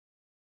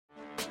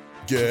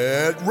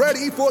Get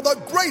ready for the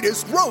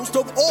greatest roast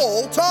of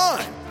all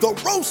time, the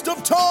Roast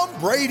of Tom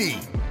Brady,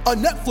 a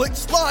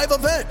Netflix live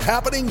event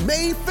happening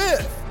May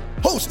 5th.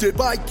 Hosted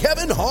by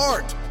Kevin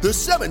Hart, the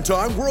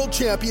 7-time world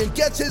champion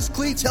gets his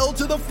cleats held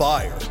to the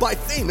fire by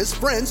famous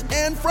friends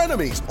and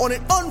frenemies on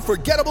an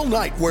unforgettable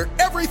night where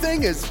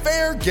everything is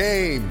fair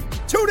game.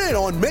 Tune in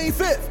on May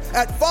 5th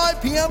at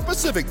 5 p.m.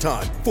 Pacific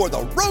time for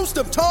the Roast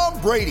of Tom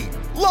Brady,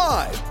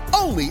 live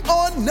only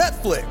on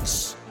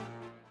Netflix.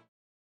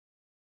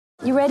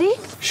 You ready?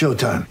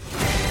 Showtime.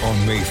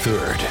 On May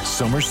 3rd,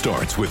 summer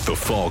starts with The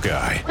Fall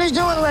Guy. What are you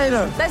doing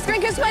later? Let's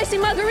drink a spicy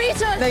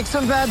margarita. Make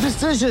some bad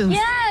decisions.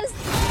 Yes!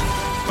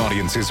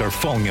 Audiences are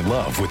falling in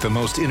love with the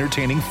most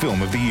entertaining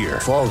film of the year.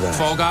 Fall Guy.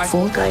 Fall Guy?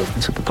 Fall Guy.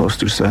 That's what the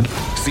poster said.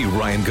 See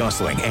Ryan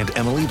Gosling and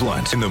Emily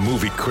Blunt in the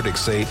movie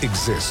critics say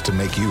exists to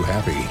make you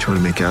happy. Trying to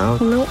make it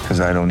out? Nope. Because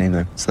I don't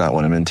either. It's not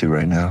what I'm into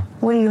right now.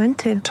 What are you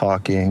into?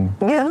 Talking.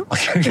 Yeah.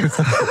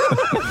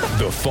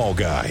 The Fall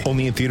Guy.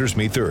 Only in theaters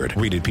May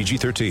 3rd. Rated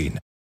PG-13.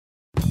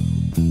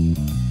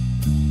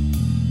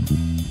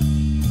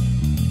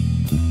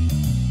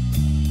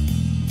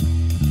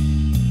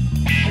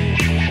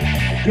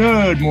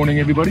 Good morning,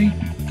 everybody.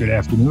 Good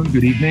afternoon,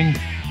 good evening,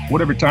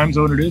 whatever time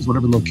zone it is,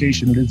 whatever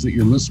location it is that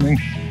you're listening.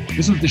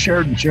 This is the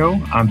Sheridan Show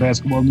on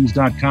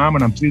basketballnews.com,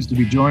 and I'm pleased to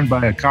be joined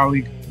by a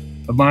colleague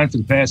of mine for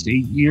the past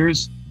 8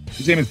 years.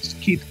 His name is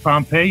Keith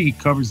Pompey. He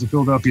covers the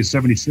Philadelphia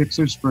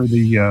 76ers for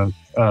the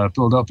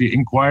Philadelphia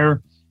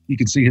Inquirer. You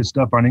can see his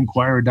stuff on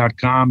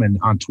Inquirer.com and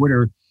on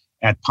Twitter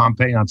at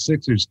Pompey on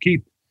Sixers.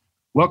 Keith,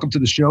 welcome to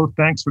the show.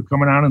 Thanks for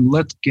coming on, and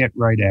let's get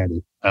right at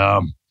it.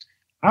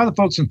 How are the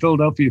folks in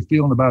Philadelphia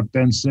feeling about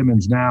Ben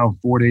Simmons now,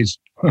 4 days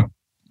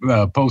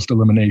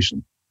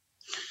post-elimination?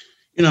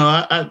 You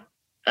know,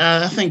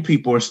 I think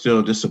people are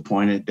still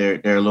disappointed. They're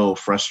a little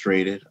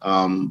frustrated.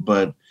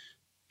 But,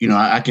 you know,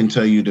 I can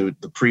tell you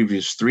the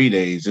previous 3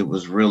 days, it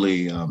was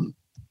really a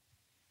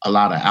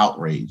lot of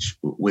outrage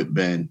with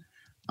Ben,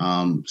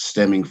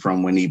 stemming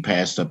from when he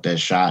passed up that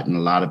shot. And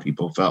a lot of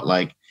people felt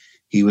like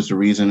he was the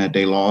reason that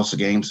they lost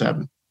Game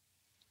 7.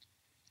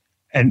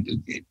 And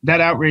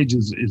that outrage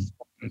is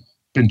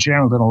been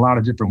channeled in a lot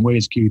of different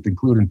ways, Keith,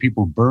 including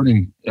people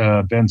burning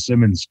Ben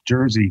Simmons'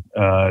 jersey,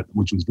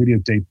 which was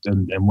videotaped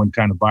and went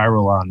kind of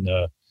viral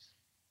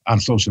on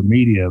social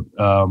media.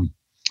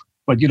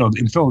 But, you know,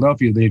 in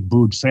Philadelphia, they've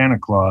booed Santa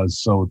Claus.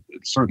 So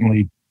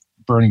certainly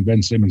burning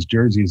Ben Simmons'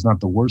 jersey is not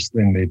the worst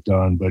thing they've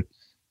done. But,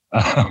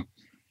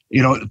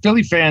 you know,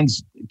 Philly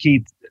fans,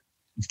 Keith,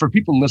 for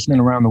people listening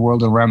around the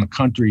world and around the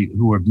country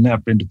who have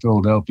not been to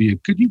Philadelphia,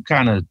 could you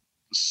kind of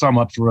sum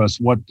up for us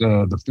what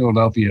the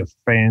Philadelphia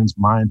fans'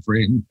 mind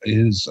frame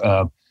is?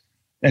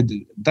 And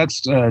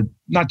that's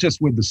not just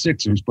with the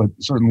Sixers, but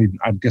certainly,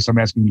 I guess I'm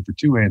asking you for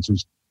two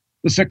answers.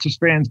 The Sixers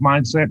fans'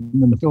 mindset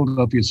and then the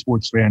Philadelphia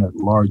sports fan at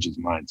large's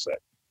mindset.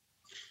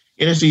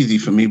 It is easy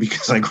for me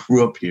because I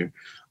grew up here.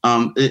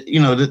 You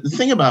know, the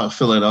thing about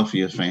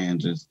Philadelphia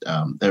fans is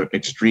they're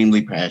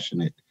extremely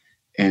passionate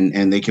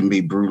and they can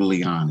be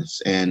brutally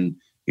honest. And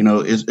you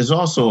know, it's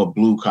also a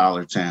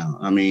blue-collar town.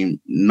 I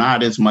mean,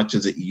 not as much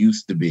as it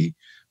used to be,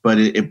 but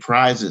it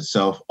prides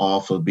itself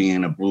off of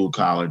being a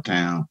blue-collar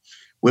town.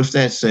 With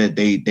that said,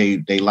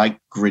 they like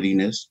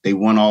grittiness. They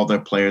want all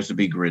their players to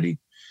be gritty.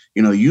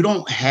 You know, you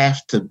don't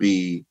have to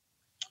be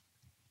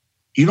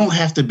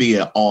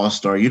an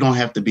all-star. You don't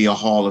have to be a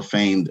Hall of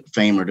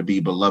Famer to be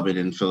beloved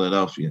in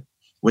Philadelphia.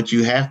 What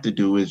you have to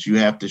do is you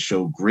have to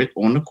show grit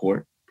on the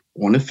court,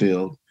 on the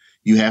field.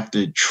 You have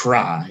to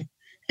try.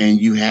 And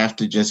you have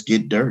to just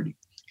get dirty.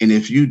 And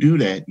if you do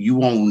that, you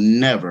won't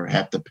never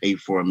have to pay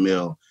for a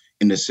meal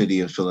in the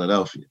city of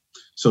Philadelphia.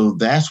 So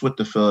that's what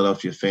the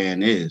Philadelphia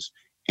fan is.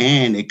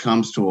 And it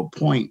comes to a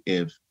point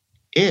if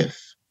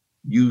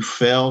you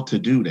fail to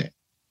do that,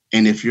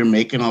 and if you're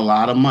making a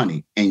lot of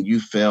money and you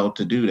fail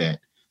to do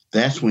that,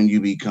 that's when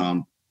you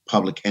become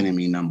public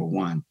enemy number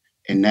one.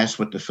 And that's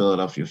what the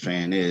Philadelphia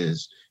fan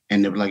is.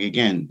 And they're like,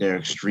 again, they're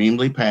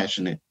extremely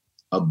passionate,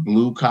 a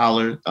blue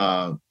collar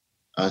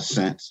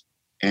sense.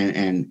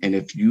 And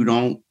if you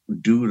don't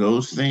do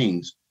those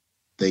things,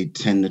 they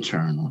tend to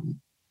turn on you.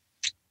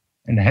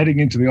 And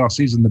heading into the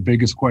offseason, the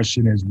biggest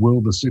question is,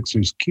 will the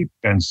Sixers keep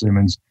Ben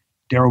Simmons?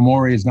 Daryl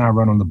Morey is now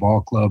running the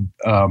ball club.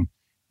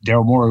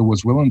 Daryl Morey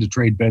was willing to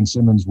trade Ben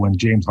Simmons when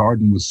James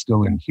Harden was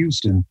still in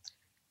Houston.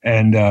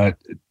 And the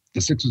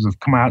Sixers have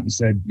come out and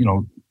said, you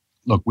know,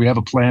 look, we have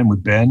a plan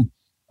with Ben.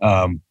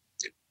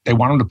 They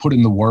want him to put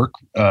in the work.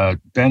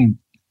 Ben,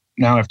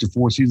 now after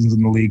 4 seasons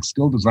in the league,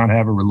 still does not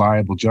have a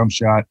reliable jump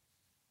shot.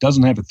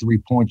 Doesn't have a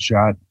three-point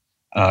shot,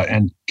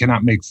 and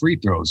cannot make free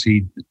throws.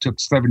 He took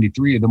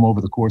 73 of them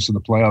over the course of the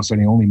playoffs, and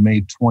he only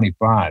made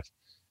 25.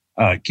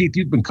 Keith,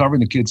 you've been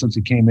covering the kid since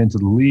he came into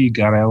the league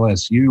at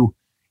LSU.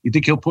 You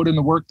think he'll put in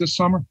the work this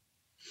summer?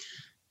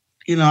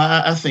 You know,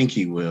 I think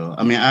he will.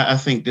 I mean, I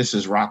think this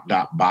is rock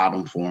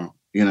bottom for him.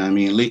 You know what I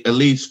mean? At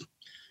least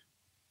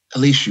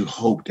you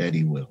hope that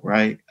he will,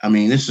 right? I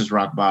mean, this is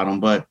rock bottom.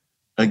 But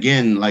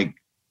again, like,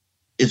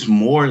 it's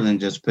more than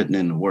just putting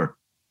in the work.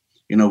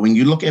 You know, when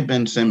you look at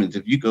Ben Simmons,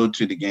 if you go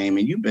to the game,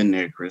 and you've been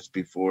there, Chris,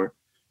 before,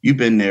 You've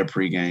been there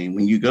pregame.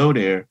 When you go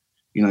there,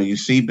 you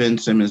see Ben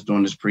Simmons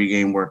doing his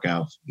pregame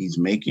workouts. He's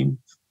making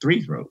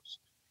free throws.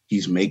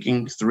 He's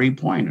making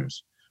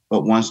 3-pointers.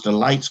 But once the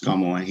lights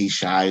come on, he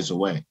shies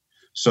away.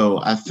 So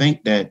I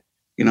think that,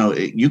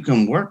 you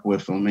can work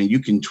with him and you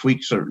can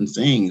tweak certain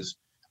things.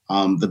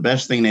 The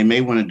best thing they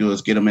may want to do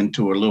is get him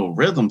into a little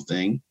rhythm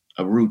thing,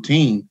 a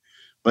routine.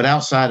 But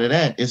outside of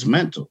that, it's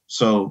mental.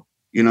 So,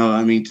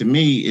 to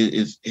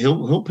me,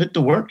 he'll put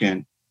the work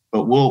in,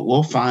 but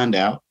we'll find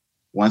out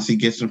once he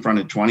gets in front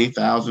of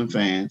 20,000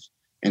 fans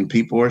and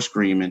people are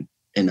screaming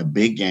in a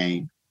big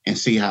game and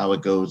see how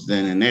it goes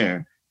then and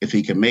there if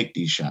he can make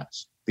these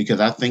shots.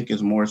 Because I think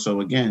it's more so,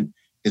 again,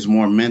 it's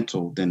more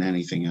mental than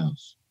anything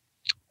else.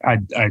 I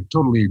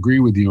totally agree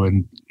with you.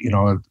 And,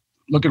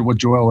 look at what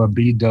Joel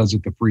Embiid does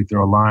at the free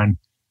throw line.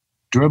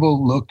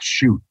 Dribble, look,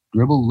 shoot.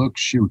 Dribble, look,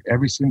 shoot.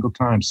 Every single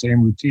time,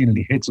 same routine, and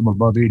he hits them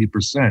above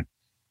 80%.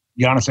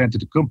 Giannis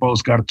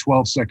Antetokounmpo's got a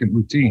 12-second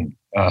routine.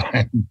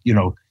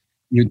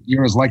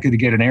 You're as likely to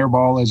get an air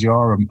ball as you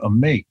are a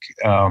make.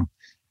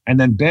 And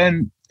then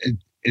Ben,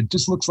 it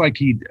just looks like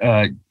he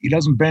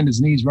doesn't bend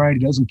his knees right.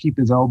 He doesn't keep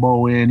his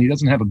elbow in. He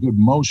doesn't have a good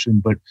motion.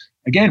 But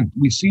again,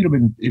 we've seen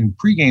him in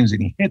pre-games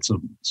and he hits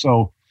them.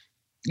 So,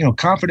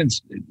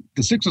 confidence,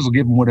 the Sixers will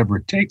give him whatever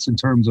it takes in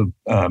terms of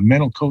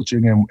mental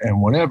coaching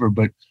and whatever.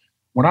 But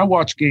when I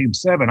watched Game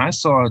 7, I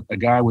saw a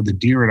guy with a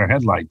deer in the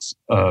headlights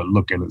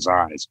look in his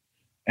eyes.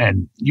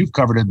 And you've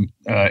covered him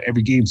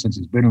every game since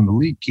he's been in the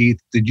league,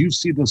 Keith. Did you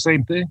see the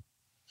same thing?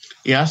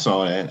 Yeah, I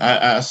saw that.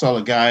 I saw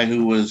a guy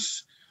who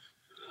was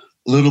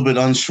a little bit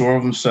unsure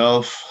of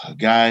himself, a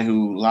guy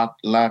who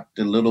lacked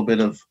a little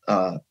bit of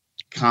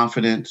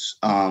confidence.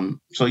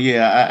 So,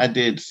 yeah, I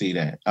did see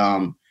that.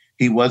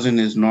 He wasn't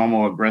his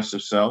normal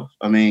aggressive self.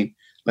 I mean,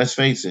 let's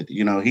face it,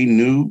 he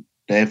knew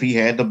that if he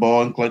had the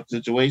ball in clutch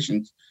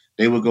situations,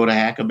 they would go to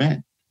hack him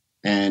in.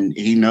 And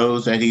he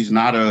knows that he's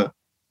not a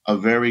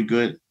very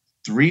good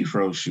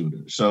free-throw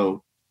shooter.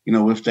 So,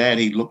 with that,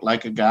 he looked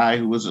like a guy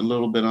who was a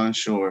little bit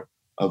unsure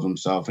of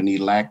himself, and he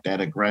lacked that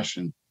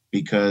aggression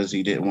because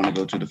he didn't want to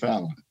go to the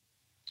foul line.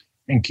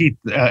 And Keith,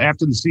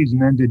 after the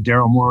season ended,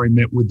 Daryl Morey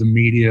met with the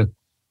media.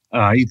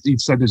 He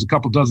said there's a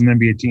couple dozen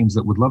NBA teams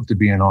that would love to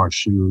be in our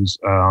shoes.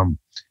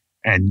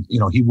 And,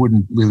 he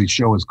wouldn't really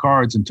show his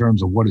cards in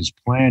terms of what his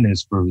plan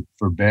is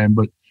for Ben.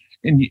 But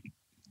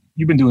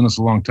you've been doing this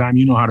a long time.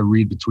 You know how to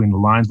read between the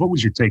lines. What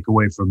was your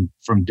takeaway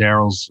from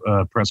Daryl's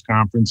press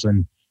conference?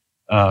 And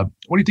what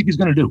do you think he's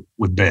going to do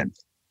with Ben?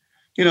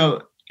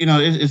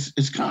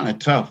 It's kind of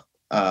tough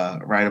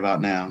right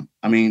about now.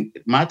 I mean,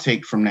 my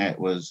take from that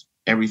was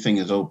everything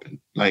is open.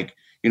 Like,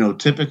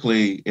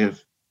 typically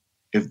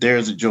if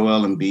there's a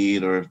Joel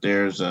Embiid or if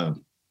there's a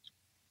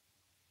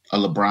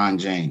LeBron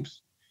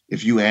James,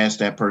 if you ask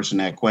that person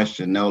that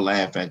question, they'll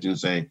laugh at you and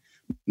say,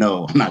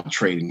 no, I'm not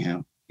trading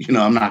him.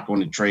 I'm not going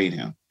to trade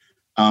him.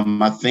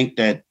 I think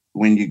that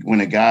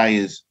when a guy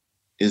is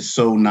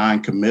so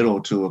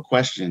non-committal to a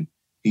question,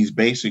 he's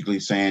basically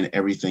saying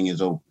everything is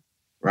open,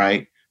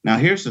 right? Now,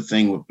 here's the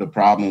thing with the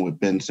problem with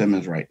Ben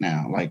Simmons right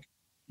now. Like,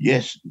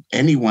 yes,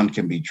 anyone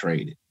can be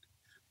traded,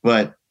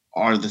 but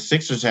the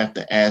Sixers have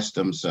to ask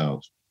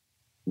themselves,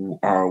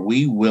 are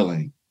we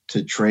willing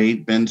to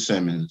trade Ben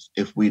Simmons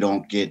if we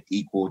don't get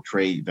equal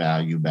trade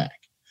value back?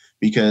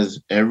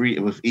 Because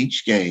with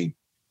each game,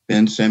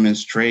 Ben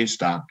Simmons' trade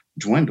stock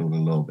dwindled a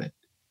little bit.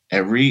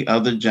 Every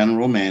other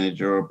general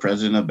manager or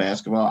president of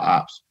basketball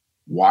ops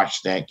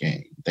watched that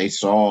game. They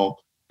saw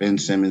Ben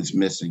Simmons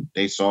missing.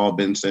 They saw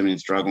Ben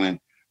Simmons struggling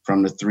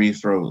from the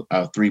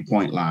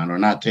three-point line or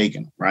not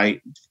taking,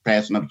 right?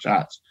 Passing up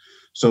shots.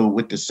 So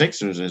with the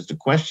Sixers, the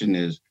question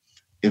is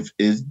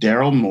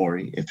Daryl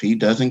Morey, if he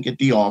doesn't get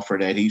the offer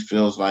that he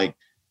feels like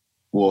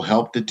will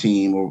help the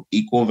team or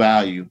equal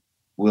value,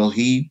 will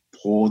he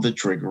pull the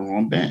trigger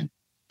on Ben?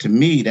 To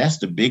me, that's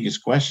the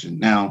biggest question.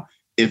 Now,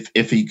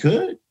 if he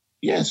could,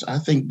 yes, I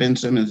think Ben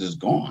Simmons is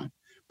gone.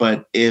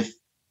 But if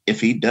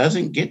he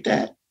doesn't get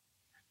that,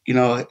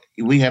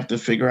 we have to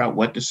figure out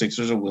what the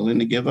Sixers are willing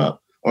to give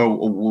up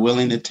or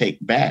willing to take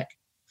back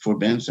for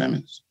Ben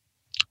Simmons.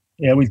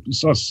 Yeah, we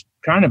saw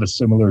kind of a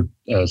similar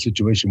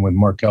situation with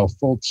Markelle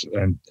Fultz,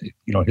 and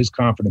his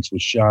confidence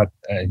was shot.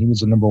 He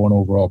was the number 1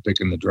 overall pick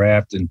in the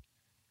draft, and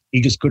he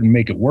just couldn't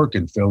make it work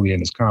in Philly,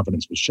 and his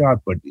confidence was shot.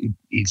 But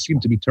he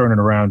seemed to be turning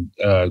around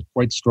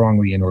quite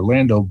strongly in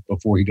Orlando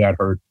before he got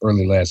hurt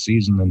early last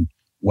season and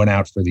went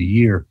out for the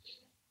year.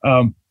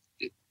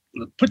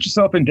 Put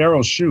yourself in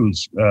Daryl's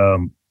shoes,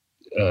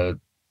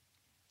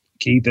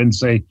 Keith, and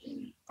say,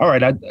 all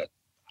right,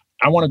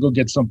 I want to go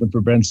get something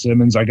for Ben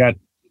Simmons. I got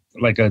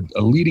like a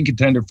leading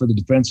contender for the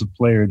Defensive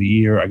Player of the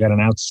Year. I got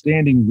an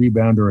outstanding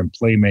rebounder and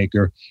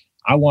playmaker.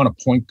 I want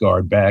a point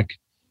guard back.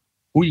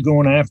 Who are you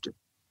going after?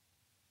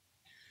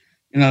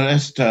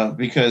 That's tough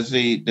because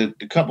the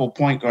couple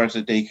point guards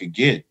that they could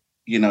get,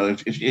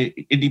 if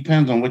it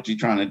depends on what you're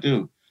trying to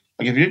do.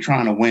 Like if you're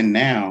trying to win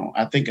now,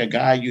 I think a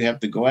guy you have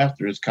to go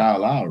after is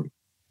Kyle Lowry,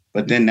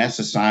 but then that's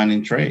a sign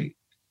and trade,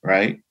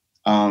 right?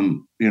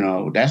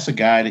 That's a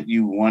guy that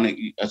you want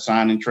to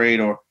sign and trade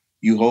or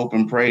you hope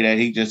and pray that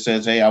he just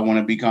says, hey, I want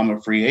to become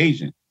a free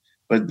agent.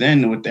 But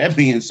then with that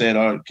being said,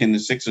 can the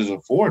Sixers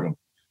afford him?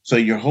 So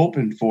you're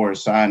hoping for a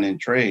sign and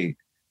trade.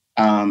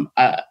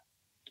 I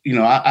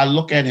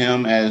look at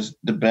him as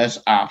the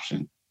best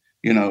option.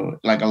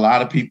 Like a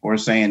lot of people are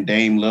saying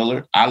Dame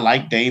Lillard. I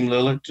like Dame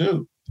Lillard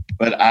too,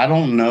 but I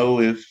don't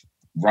know if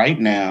right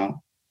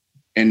now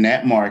in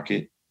that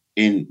market,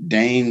 in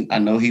Dame, I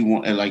know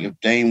if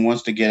Dame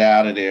wants to get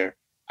out of there,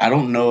 I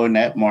don't know in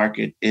that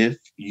market if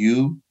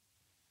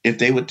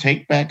they would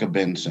take back a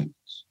Ben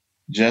Simmons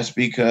just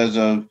because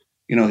of,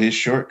 his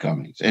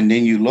shortcomings. And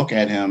then you look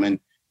at him and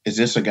is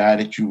this a guy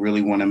that you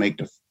really want to make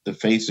the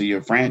face of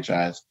your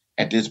franchise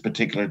at this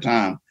particular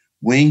time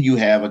when you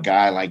have a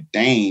guy like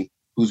Dame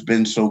who's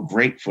been so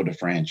great for the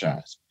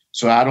franchise?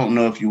 So I don't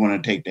know if you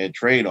want to take that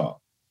trade-off.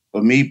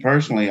 But me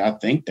personally, I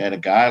think that a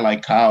guy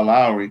like Kyle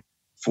Lowry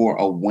for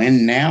a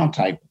win now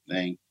type of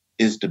thing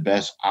is the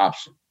best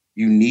option.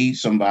 You need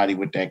somebody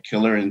with that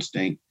killer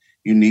instinct.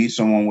 You need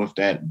someone with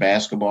that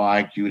basketball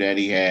IQ that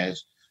he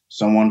has,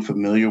 someone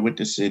familiar with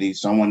the city,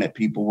 someone that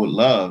people would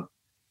love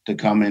to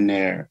come in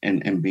there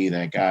and be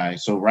that guy.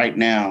 So right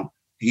now,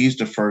 he's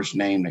the first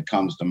name that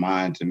comes to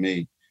mind to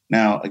me.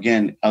 Now,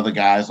 again, other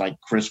guys like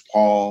Chris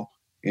Paul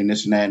and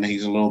this and that, and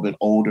he's a little bit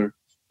older.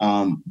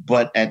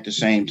 But at the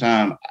same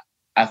time,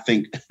 I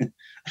think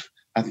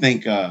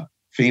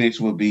Phoenix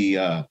would be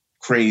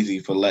crazy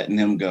for letting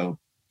him go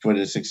for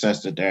the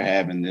success that they're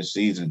having this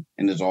season,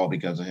 and it's all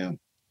because of him.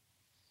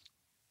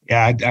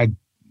 Yeah, I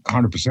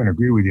 100%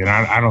 agree with you. And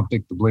I don't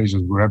think the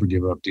Blazers will ever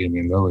give up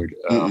Damian Lillard.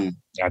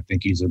 I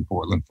think he's in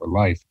Portland for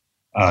life.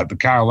 The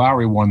Kyle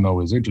Lowry one,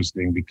 though, is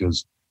interesting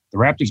because the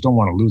Raptors don't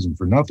want to lose him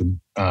for nothing,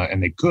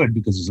 and they could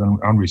because he's an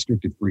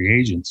unrestricted free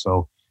agent.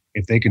 So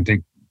if they can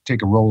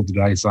take a roll of the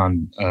dice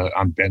on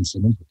Ben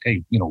Simmons,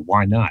 hey,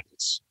 why not?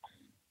 It's,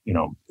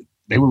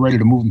 they were ready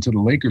to move him to the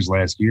Lakers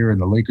last year,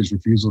 and the Lakers'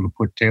 refusal to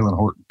put Taylor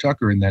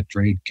Horton-Tucker in that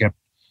trade kept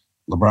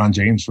LeBron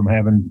James from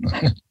having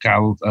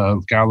Kyle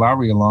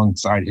Lowry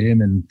alongside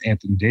him and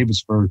Anthony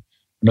Davis for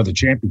another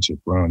championship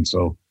run.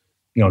 So,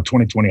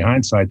 2020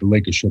 hindsight, the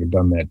Lakers should have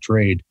done that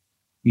trade.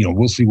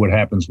 We'll see what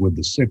happens with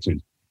the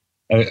Sixers.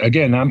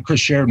 Again, I'm Chris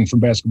Sheridan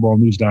from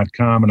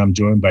basketballnews.com, and I'm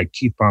joined by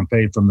Keith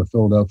Pompey from the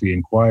Philadelphia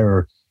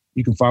Inquirer.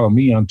 You can follow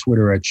me on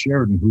Twitter at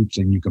Sheridan Hoops,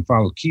 and you can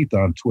follow Keith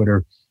on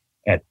Twitter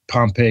at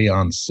Pompey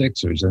on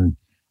Sixers. And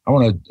I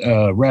want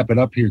to wrap it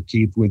up here,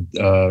 Keith, with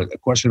a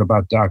question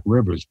about Doc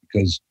Rivers,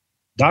 because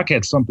Doc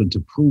had something to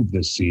prove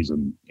this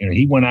season.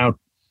 He went out,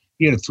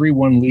 he had a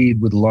 3-1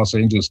 lead with the Los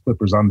Angeles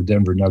Clippers on the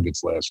Denver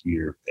Nuggets last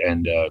year,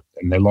 and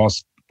they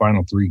lost the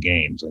final 3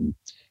 games. And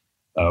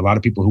a lot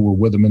of people who were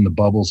with him in the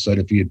bubble said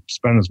if he had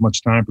spent as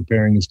much time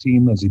preparing his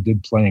team as he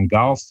did playing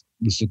golf,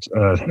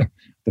 the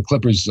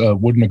Clippers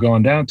wouldn't have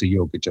gone down to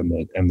Jokic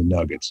and the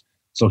Nuggets.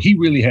 So he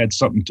really had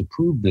something to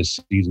prove this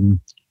season.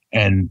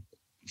 And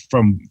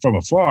from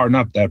afar,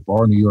 not that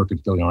far, New York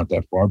and Philly aren't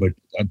that far, but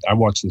I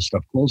watched this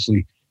stuff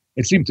closely.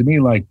 It seemed to me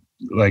like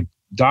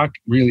Doc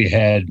really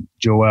had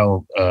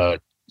Joel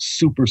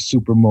super,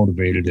 super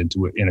motivated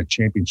in a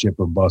championship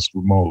or bust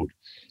mode.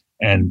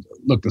 And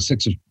look, the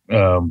Sixers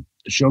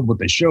showed what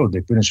they showed.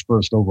 They finished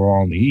first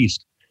overall in the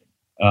East.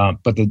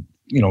 But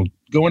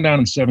going down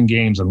in 7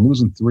 games and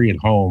losing 3 at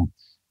home,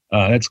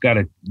 that's got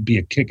to be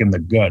a kick in the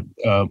gut.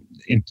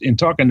 In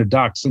talking to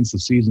Doc since the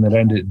season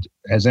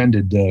has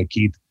ended,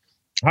 Keith,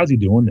 how's he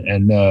doing?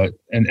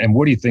 And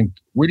where do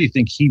you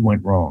think he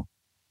went wrong?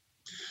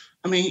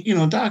 I mean,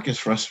 Doc is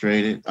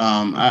frustrated.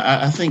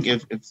 I think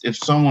if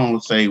someone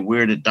would say,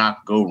 where did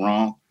Doc go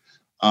wrong?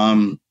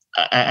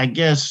 I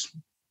guess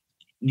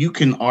you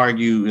can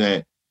argue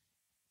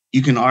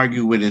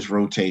with his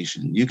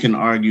rotation. You can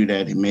argue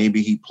that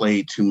maybe he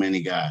played too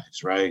many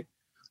guys, right?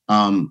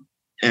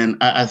 And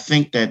I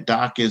think that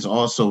Doc is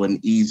also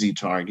an easy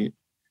target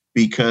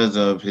because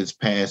of his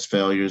past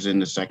failures in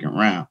the second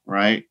round,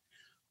 right?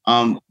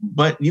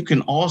 But you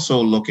can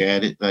also look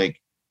at it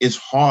like it's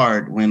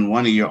hard when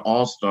one of your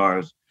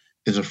all-stars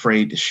is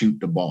afraid to shoot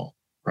the ball,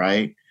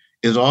 right?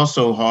 It's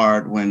also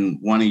hard when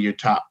one of your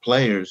top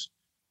players,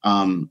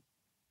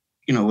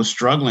 was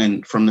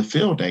struggling from the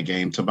field that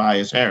game,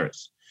 Tobias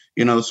Harris.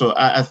 So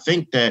I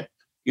think that,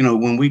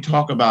 when we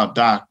talk about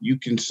Doc, you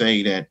can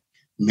say that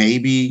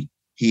maybe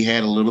he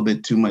had a little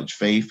bit too much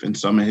faith in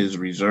some of his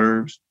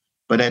reserves.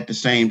 But at the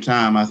same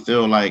time, I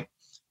feel like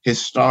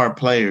his star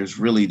players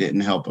really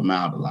didn't help him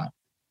out a lot.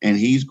 And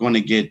he's going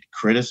to get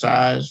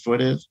criticized for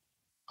this.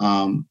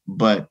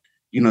 But,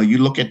 you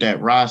look at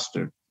that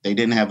roster, they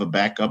didn't have a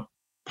backup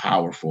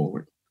power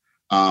forward.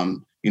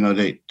 Some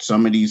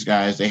of these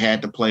guys, they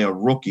had to play a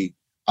rookie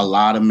a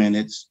lot of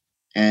minutes.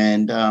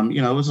 And,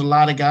 it was a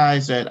lot of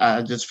guys that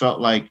I just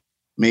felt like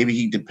maybe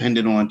he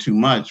depended on too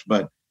much.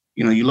 But,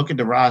 you look at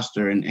the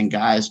roster and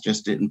guys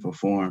just didn't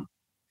perform.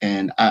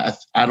 And I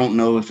don't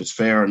know if it's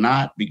fair or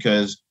not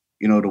because,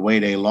 the way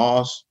they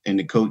lost and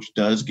the coach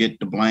does get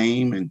the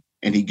blame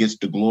and he gets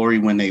the glory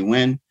when they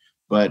win.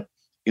 But,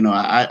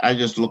 I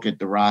just look at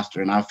the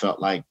roster and I felt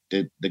like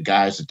the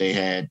guys that they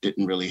had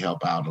didn't really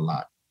help out a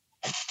lot.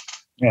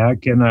 Yeah, I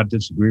cannot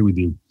disagree with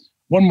you.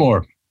 One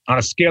more. On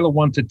a scale of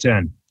 1 to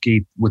 10,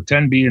 Keith, with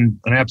 10 being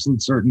an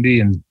absolute certainty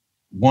and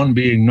 1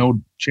 being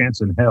no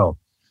chance in hell,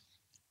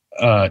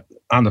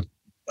 on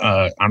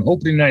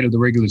opening night of the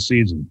regular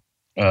season,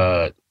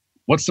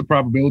 what's the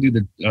probability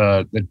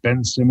that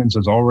Ben Simmons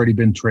has already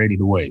been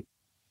traded away?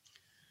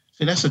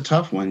 See, that's a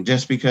tough one,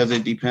 just because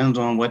it depends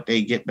on what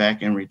they get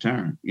back in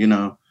return.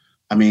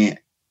 I mean,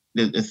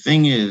 the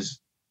thing is,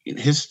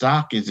 his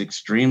stock is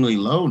extremely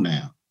low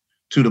now,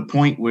 to the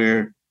point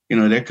where,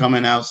 they're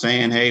coming out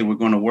saying, hey, we're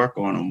going to work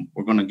on him.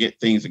 We're going to get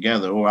things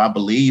together, or I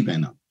believe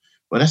in him.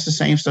 But that's the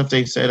same stuff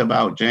they said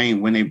about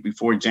James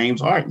before James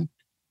Harden.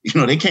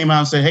 They came out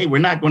and said, hey, we're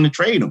not going to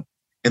trade him.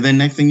 And then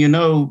next thing you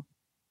know,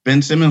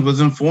 Ben Simmons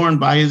was informed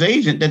by his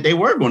agent that they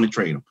were going to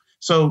trade him.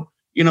 So,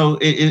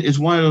 it's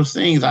one of those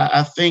things.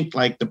 I think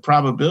like the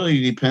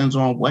probability depends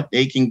on what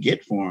they can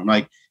get for him.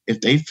 Like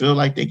if they feel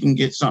like they can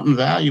get something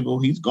valuable,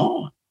 he's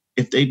gone.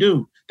 If they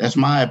do, that's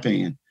my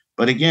opinion.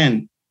 But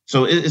again,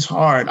 so it's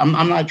hard. I'm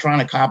not trying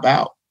to cop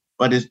out,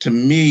 but it's, to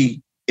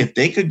me, if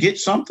they could get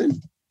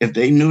something, if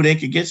they knew they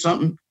could get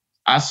something,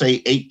 I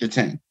say 8 to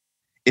 10.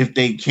 If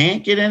they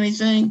can't get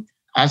anything,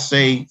 I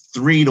say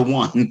 3 to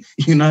 1.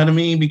 You know what I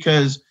mean?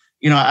 Because,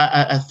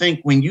 I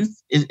think when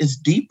it's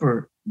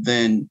deeper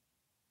than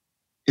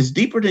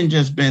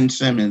just Ben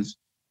Simmons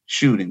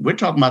shooting. We're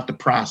talking about the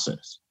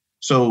process.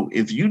 So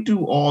if you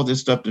do all this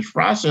stuff, this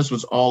process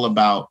was all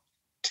about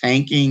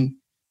tanking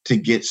to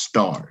get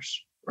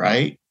stars,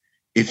 right?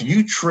 If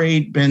you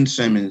trade Ben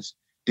Simmons,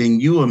 then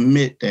you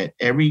admit that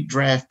every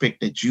draft pick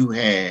that you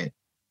had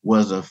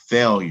was a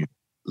failure,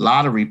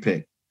 lottery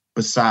pick,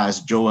 besides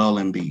Joel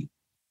Embiid.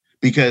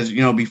 Because,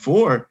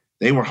 before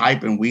they were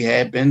hyping, we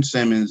had Ben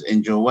Simmons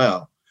and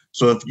Joel.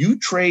 So if you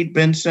trade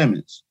Ben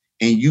Simmons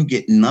and you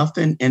get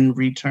nothing in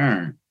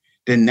return,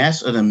 then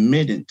that's an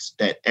admittance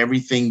that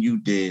everything you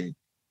did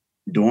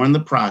during the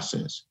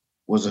process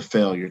was a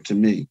failure to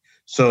me.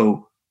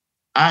 So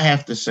I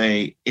have to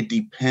say it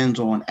depends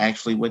on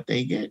actually what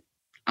they get,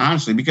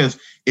 honestly, because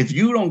if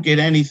you don't get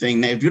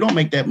anything, if you don't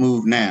make that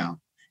move now,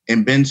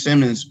 and Ben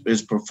Simmons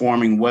is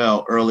performing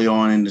well early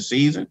on in the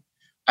season,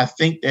 I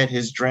think that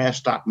his draft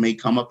stock may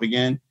come up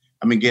again.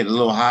 Get a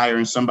little higher,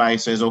 and somebody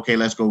says, okay,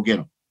 let's go get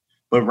him.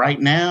 But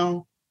right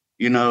now,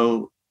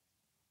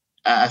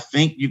 I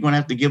think you're going to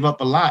have to give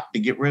up a lot to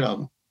get rid of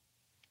him.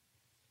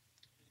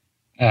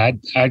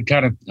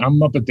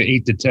 I'm up at the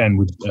 8 to 10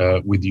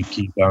 with you,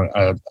 Keith,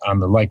 on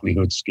the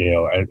likelihood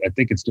scale. I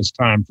think it's just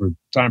time for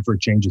a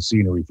change of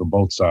scenery for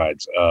both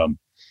sides.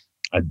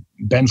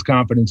 Ben's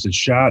confidence is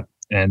shot,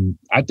 and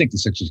I think the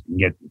Sixers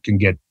can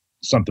get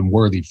something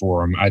worthy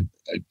for him. I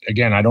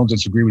don't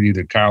disagree with you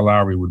that Kyle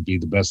Lowry would be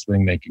the best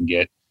thing they can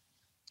get,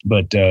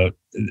 but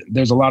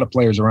there's a lot of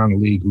players around the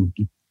league who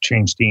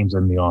change teams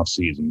in the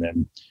offseason.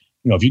 And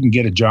if you can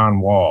get a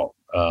John Wall,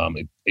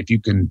 if you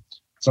can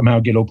somehow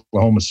get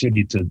Oklahoma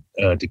City to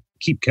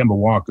keep Kemba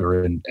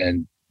Walker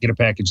and get a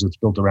package that's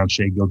built around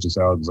Shai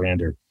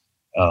Gilgeous-Alexander,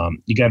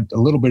 you got a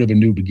little bit of a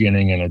new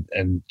beginning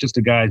and just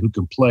a guy who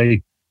can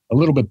play a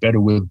little bit better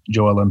with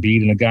Joel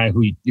Embiid, and a guy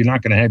who you're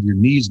not going to have your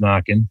knees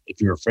knocking if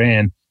you're a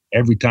fan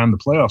every time the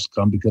playoffs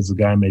come, because the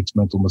guy makes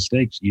mental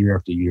mistakes year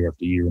after year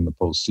after year in the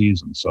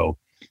postseason. So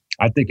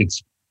I think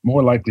it's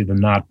more likely than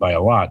not by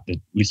a lot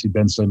that we see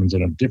Ben Simmons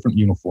in a different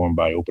uniform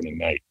by opening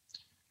night.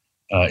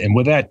 And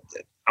with that,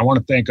 I want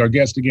to thank our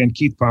guest again,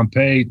 Keith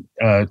Pompey.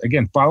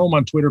 Again, follow him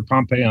on Twitter,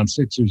 Pompey on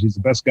Sixers. He's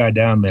the best guy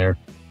down there,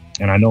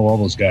 and I know all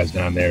those guys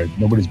down there.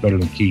 Nobody's better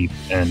than Keith,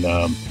 and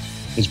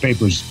his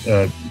paper's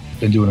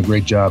been doing a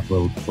great job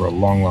for a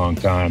long, long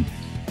time.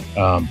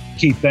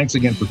 Keith, thanks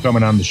again for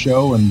coming on the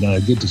show, and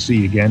good to see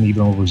you again,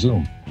 even over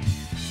Zoom.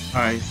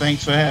 All right,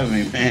 thanks for having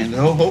me, man.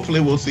 Hopefully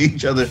we'll see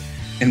each other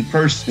in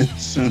person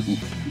soon.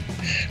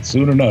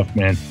 Soon enough,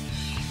 man.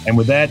 And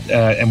with that,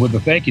 and with a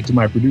thank you to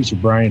my producer,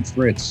 Brian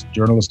Fritz,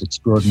 journalist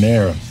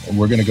extraordinaire,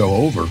 we're going to go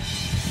over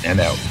and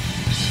out.